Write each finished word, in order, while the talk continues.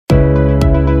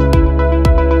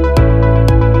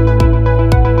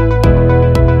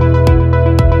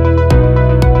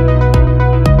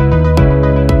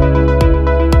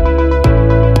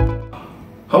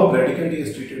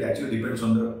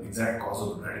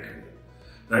bradycardia.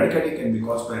 Bradycardia can be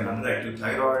caused by an underactive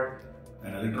thyroid,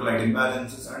 and electrolyte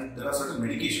imbalances, and there are certain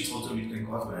medications also which can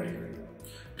cause bradycardia.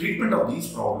 Treatment of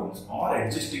these problems or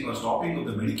adjusting or stopping of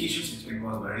the medications which can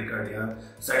cause bradycardia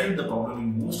settled the problem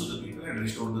in most of the people and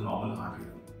restored the normal heart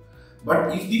rhythm.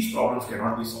 But if these problems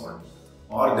cannot be solved,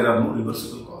 or there are no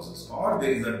reversible causes, or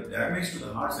there is a damage to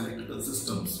the heart's electrical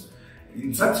systems,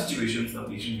 in such situations the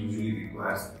patient usually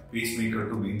requires pacemaker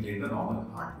to maintain the normal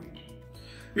heartbeat.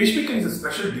 Pacemaker is a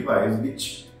special device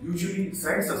which usually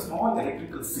sends a small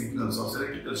electrical signals or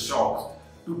electrical shocks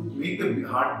to make the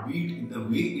heart beat in the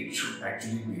way it should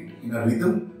actually beat, in a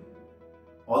rhythm,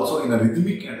 also in a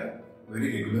rhythmic and a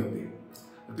very regular way.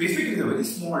 The pacemaker is a very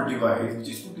small device which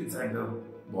is put inside the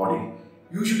body,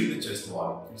 usually the chest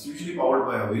wall. It's usually powered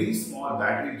by a very small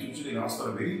battery which usually lasts for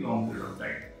a very long period of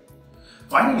time.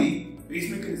 Finally,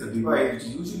 pacemaker is a device which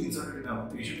is usually inserted in a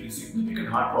patient with significant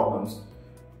heart problems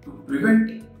to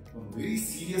prevent very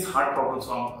serious heart problems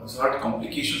heart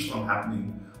complications from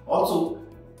happening. Also,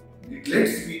 it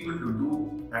lets people to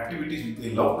do activities which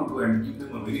they love to do and give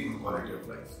them a very good quality of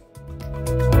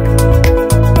life.